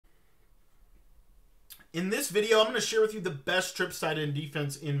In this video, I'm going to share with you the best trips tight end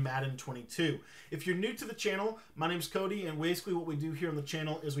defense in Madden 22. If you're new to the channel, my name's Cody, and basically what we do here on the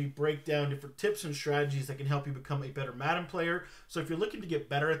channel is we break down different tips and strategies that can help you become a better Madden player. So if you're looking to get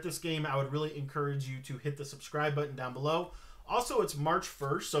better at this game, I would really encourage you to hit the subscribe button down below. Also, it's March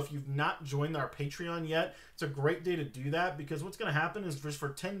 1st, so if you've not joined our Patreon yet, it's a great day to do that because what's going to happen is just for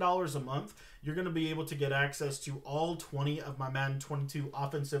 $10 a month, you're going to be able to get access to all 20 of my Madden 22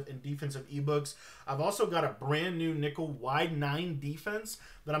 offensive and defensive ebooks. I've also got a brand new nickel wide 9 defense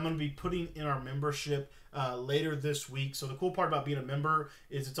that I'm going to be putting in our membership later this week. So the cool part about being a member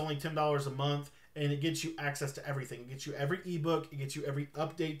is it's only $10 a month. And it gets you access to everything. It gets you every ebook, it gets you every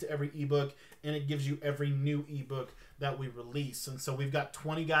update to every ebook, and it gives you every new ebook that we release. And so we've got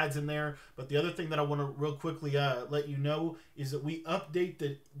 20 guides in there. But the other thing that I want to real quickly let you know is that we update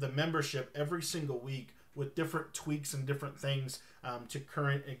the membership every single week with different tweaks and different things to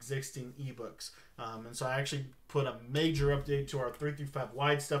current existing ebooks. And so I actually put a major update to our 3-5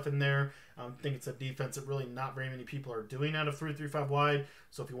 wide stuff in there. I think it's a defense that really not very many people are doing out of 3-5 wide.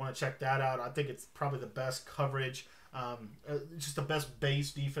 So if you want to check that out, I think it's probably the best coverage, just the best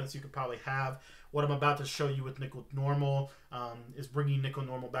base defense you could probably have. What I'm about to show you with nickel normal is bringing nickel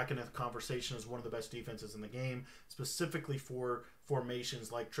normal back into the conversation as one of the best defenses in the game, specifically for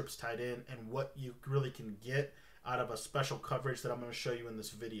formations like trips tight end and what you really can get out of a special coverage that I'm going to show you in this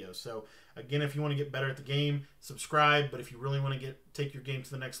video. So again, if you want to get better at the game, subscribe. But if you really want to take your game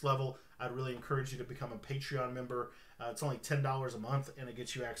to the next level, I'd really encourage you to become a Patreon member. It's only $10 a month, and it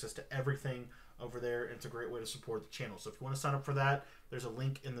gets you access to everything over there. And it's a great way to support the channel. So if you want to sign up for that, there's a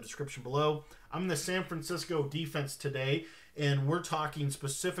link in the description below. I'm in the San Francisco defense today, and we're talking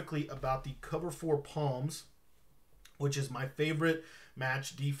specifically about the cover 4 palms, which is my favorite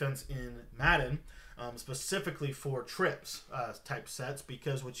match defense in Madden. Specifically for trips type sets,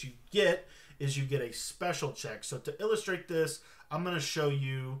 because what you get is you get a special check. So to illustrate this, I'm going to show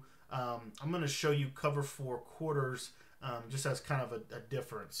you cover 4 quarters just as kind of a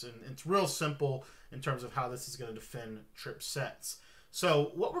difference, and it's real simple in terms of how this is going to defend trip sets. So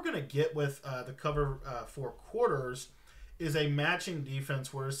what we're going to get with the cover 4 quarters is a matching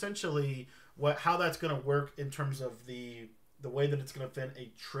defense where essentially how that's going to work in terms of the way that it's going to defend a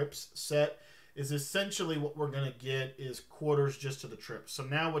trips set is essentially what we're going to get is quarters just to the trips. So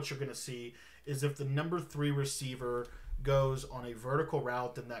now what you're going to see is if the number 3 receiver goes on a vertical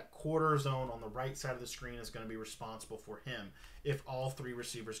route, then that quarter zone on the right side of the screen is going to be responsible for him if all 3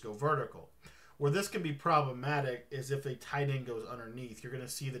 receivers go vertical. Where this can be problematic is if a tight end goes underneath. You're going to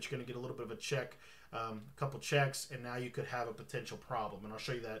see that you're going to get a little bit of a check, a couple checks, and now you could have a potential problem. And I'll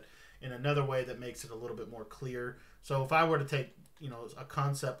show you that in another way that makes it a little bit more clear. So if I were to take, a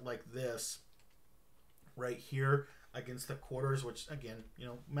concept like this right here against the quarters, which again,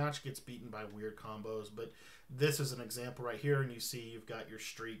 match gets beaten by weird combos, but this is an example right here, and you see you've got your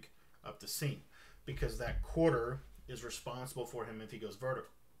streak up the seam because that quarter is responsible for him if he goes vertical.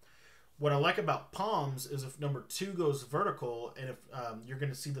 What I like about palms is if number 2 goes vertical, and if you're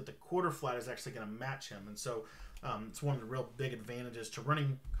going to see that the quarter flat is actually going to match him, and so it's one of the real big advantages to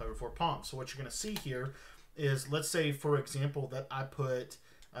running cover 4 palms. So what you're going to see here is, let's say for example that I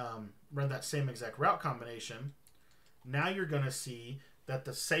run that same exact route combination. Now you're going to see that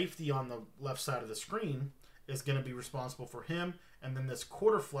the safety on the left side of the screen is going to be responsible for him, and then this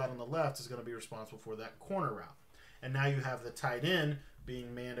quarter flat on the left is going to be responsible for that corner route. And now you have the tight end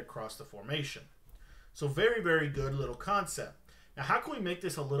being manned across the formation. So very, very good little concept. Now how can we make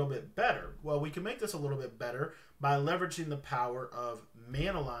this a little bit better? Well, we can make this a little bit better by leveraging the power of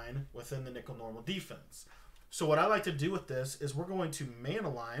man align within the nickel normal defense. So what I like to do with this is we're going to man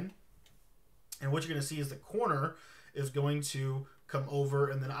align, and what you're going to see is the corner is going to come over,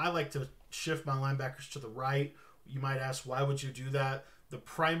 and then I like to shift my linebackers to the right. You might ask, why would you do that? The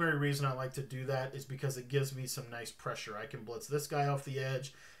primary reason I like to do that is because it gives me some nice pressure. I can blitz this guy off the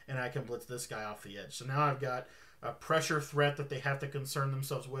edge, and I can blitz this guy off the edge. So now I've got a pressure threat that they have to concern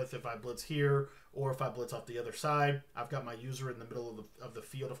themselves with if I blitz here or if I blitz off the other side. I've got my user in the middle of the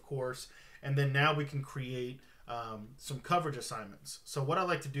field, of course, and then now we can create some coverage assignments. So what I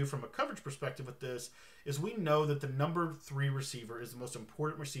like to do from a coverage perspective with this is we know that the number 3 receiver is the most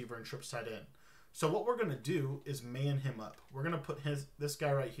important receiver in trips tight end. So what we're going to do is man him up. We're going to put this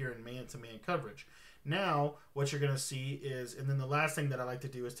guy right here in man-to-man coverage. Now what you're going to see is, and then the last thing that I like to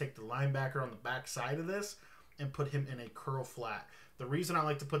do is take the linebacker on the back side of this and put him in a curl flat. The reason I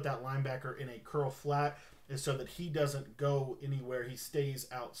like to put that linebacker in a curl flat is so that he doesn't go anywhere. He stays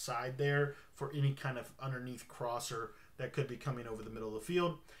outside there for any kind of underneath crosser that could be coming over the middle of the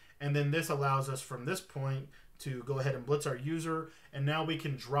field. And then this allows us from this point to go ahead and blitz our user, and now we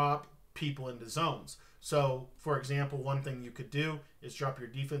can drop people into zones. So, for example, one thing you could do is drop your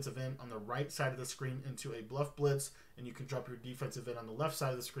defensive end on the right side of the screen into a bluff blitz, and you can drop your defensive end on the left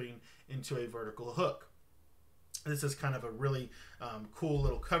side of the screen into a vertical hook. This is kind of a really cool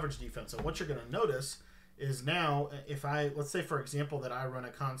little coverage defense. So what you're going to notice is now, if let's say, for example, that I run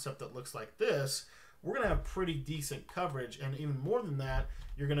a concept that looks like this, we're going to have pretty decent coverage. And even more than that,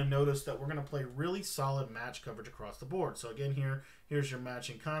 you're going to notice that we're going to play really solid match coverage across the board. So again, here's your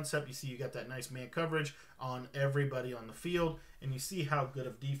matching concept. You see you got that nice man coverage on everybody on the field, and you see how good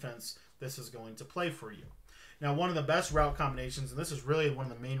of defense this is going to play for you. Now, one of the best route combinations, and this is really one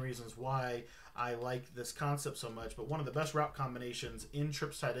of the main reasons why I like this concept so much, but one of the best route combinations in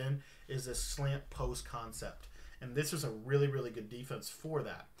trips tight end is this slant post concept. And this is a really, really good defense for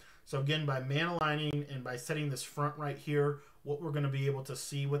that. So again, by man aligning and by setting this front right here, what we're going to be able to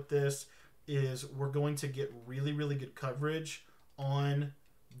see with this is we're going to get really, really good coverage on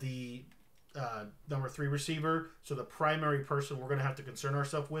the number 3 receiver. So the primary person we're going to have to concern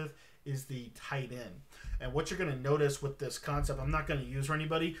ourselves with is the tight end. And what you're going to notice with this concept, I'm not going to use for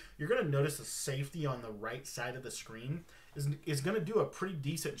anybody, you're going to notice the safety on the right side of the screen is going to do a pretty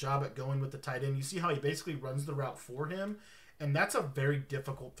decent job at going with the tight end. You see how he basically runs the route for him, and that's a very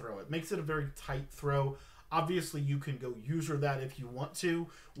difficult throw. It makes it a very tight throw. Obviously, you can go user that if you want to.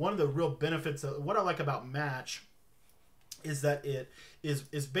 One of the real benefits of what I like about match is that it is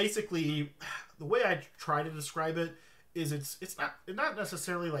basically, the way I try to describe it is it's not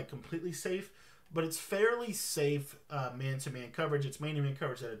necessarily like completely safe, but it's fairly safe man-to-man coverage. It's man-to-man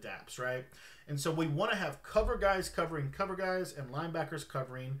coverage that adapts, right? And so we want to have cover guys covering cover guys and linebackers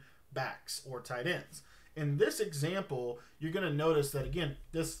covering backs or tight ends. In this example, you're going to notice that, again,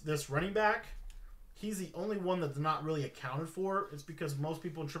 this running back, he's the only one that's not really accounted for. It's because most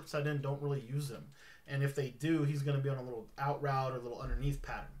people in triple tight end don't really use him. And if they do, he's going to be on a little out route or a little underneath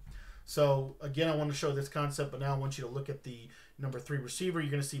pattern. So, again, I want to show this concept, but now I want you to look at the number 3 receiver.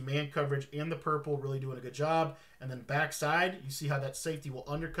 You're going to see man coverage and the purple really doing a good job. And then backside, you see how that safety will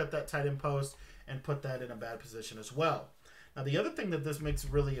undercut that tight end post and put that in a bad position as well. Now, the other thing that this makes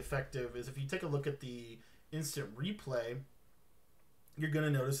really effective is if you take a look at the instant replay, you're going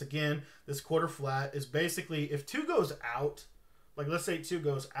to notice, again, this quarter flat is basically, if 2 goes out, like let's say 2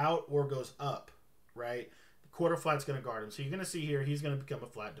 goes out or goes up, right? The quarter flat's going to guard him. So you're going to see here, he's going to become a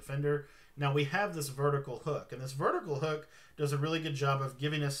flat defender. Now we have this vertical hook, and this vertical hook does a really good job of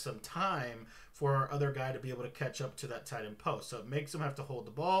giving us some time for our other guy to be able to catch up to that tight end post. So it makes them have to hold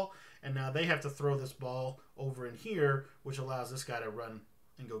the ball, and now they have to throw this ball over in here, which allows this guy to run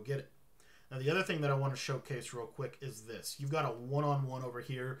and go get it. Now, the other thing that I want to showcase real quick is this. You've got a one-on-one over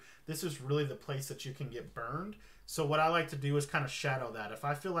here. This is really the place that you can get burned. So what I like to do is kind of shadow that. If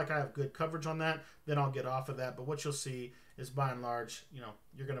I feel like I have good coverage on that, then I'll get off of that. But what you'll see is, by and large,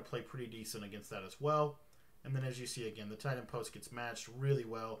 you're going to play pretty decent against that as well. And then as you see, again, the tight end post gets matched really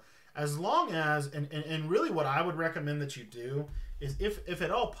well. As long as, and really what I would recommend that you do is if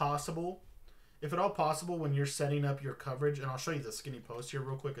at all possible, when you're setting up your coverage, and I'll show you the skinny post here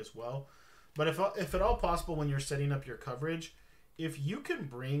real quick as well. But if at all possible when you're setting up your coverage, if you can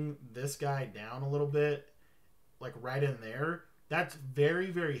bring this guy down a little bit, like right in there, that's very,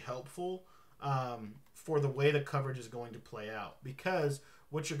 very helpful for the way the coverage is going to play out. Because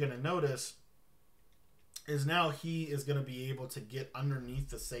what you're going to notice is now he is going to be able to get underneath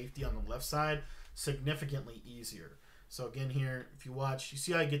the safety on the left side significantly easier. So again here, if you watch, you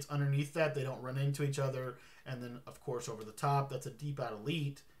see how he gets underneath that. They don't run into each other. And then, of course, over the top, that's a deep out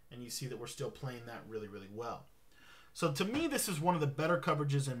elite. And you see that we're still playing that really, really well. So to me, this is one of the better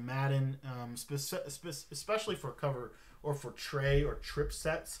coverages in Madden, especially for cover or for tray or trip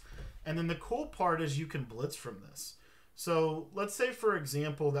sets. And then the cool part is you can blitz from this. So let's say, for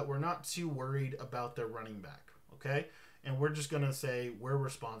example, that we're not too worried about their running back, okay? And we're just going to say we're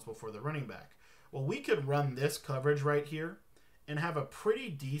responsible for the running back. Well, we could run this coverage right here and have a pretty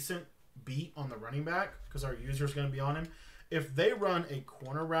decent beat on the running back because our user is going to be on him. If they run a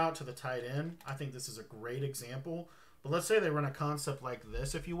corner route to the tight end, I think this is a great example. But let's say they run a concept like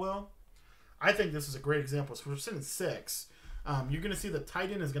this, if you will. I think this is a great example. So we're sitting 6. You're going to see the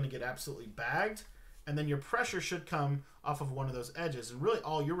tight end is going to get absolutely bagged. And then your pressure should come off of one of those edges. And really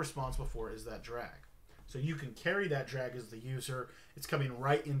all you're responsible for is that drag. So you can carry that drag as the user. It's coming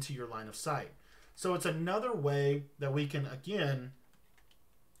right into your line of sight. So it's another way that we can, again,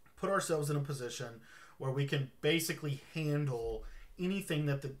 put ourselves in a position where we can basically handle anything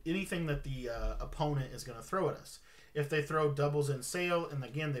that the opponent is going to throw at us. If they throw doubles in sail, and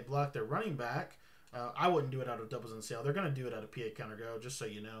again, they block their running back, I wouldn't do it out of doubles in sail. They're going to do it out of PA counter go, just so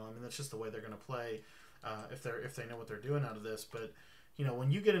you know. I mean, that's just the way they're going to play if they know what they're doing out of this. But you know,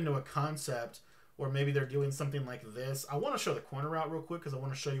 when you get into a concept or maybe they're doing something like this, I want to show the corner route real quick because I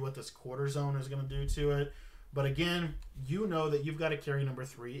want to show you what this quarter zone is going to do to it. But again, you know that you've got to carry number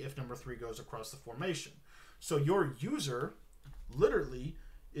 3 if number 3 goes across the formation. So your user literally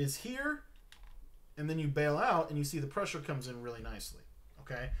is here, and then you bail out, and you see the pressure comes in really nicely.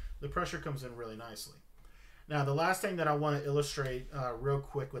 Okay, the pressure comes in really nicely. Now, the last thing that I want to illustrate real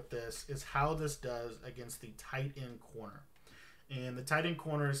quick with this is how this does against the tight end corner. And the tight end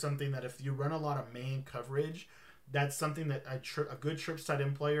corner is something that if you run a lot of man coverage, that's something that a good trips tight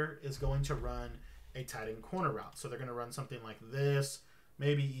end player is going to run a tight end corner route. So they're going to run something like this,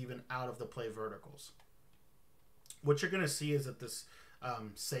 maybe even out of the play verticals. What you're going to see is that this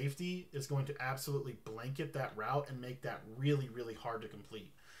safety is going to absolutely blanket that route and make that really, really hard to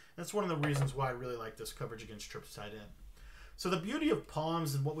complete. That's one of the reasons why I really like this coverage against trips tight end. So the beauty of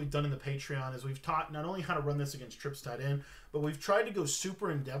palms and what we've done in the Patreon is we've taught not only how to run this against trips tight end, but we've tried to go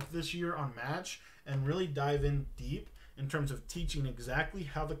super in depth this year on match and really dive in deep in terms of teaching exactly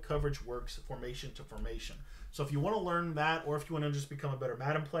how the coverage works formation to formation. So if you want to learn that, or if you want to just become a better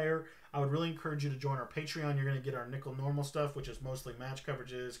Madden player, I would really encourage you to join our Patreon. You're going to get our nickel normal stuff, which is mostly match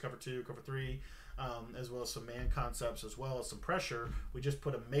coverages, cover 2, cover 3, as well as some man concepts, as well as some pressure. We just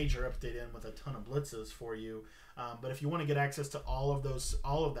put a major update in with a ton of blitzes for you. But if you want to get access to all of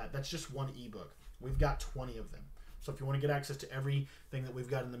that, that's just one ebook. We've got 20 of them. So if you want to get access to everything that we've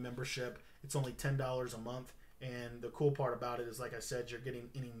got in the membership, it's only $10 a month. And the cool part about it is, like I said, you're getting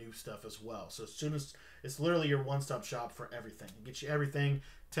any new stuff as well. So as soon as it's literally your one-stop shop for everything. It gets you everything,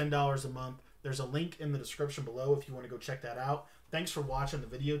 $10 a month. There's a link in the description below if you want to go check that out. Thanks for watching the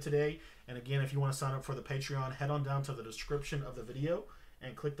video today. And again, if you want to sign up for the Patreon, head on down to the description of the video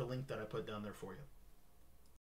and click the link that I put down there for you.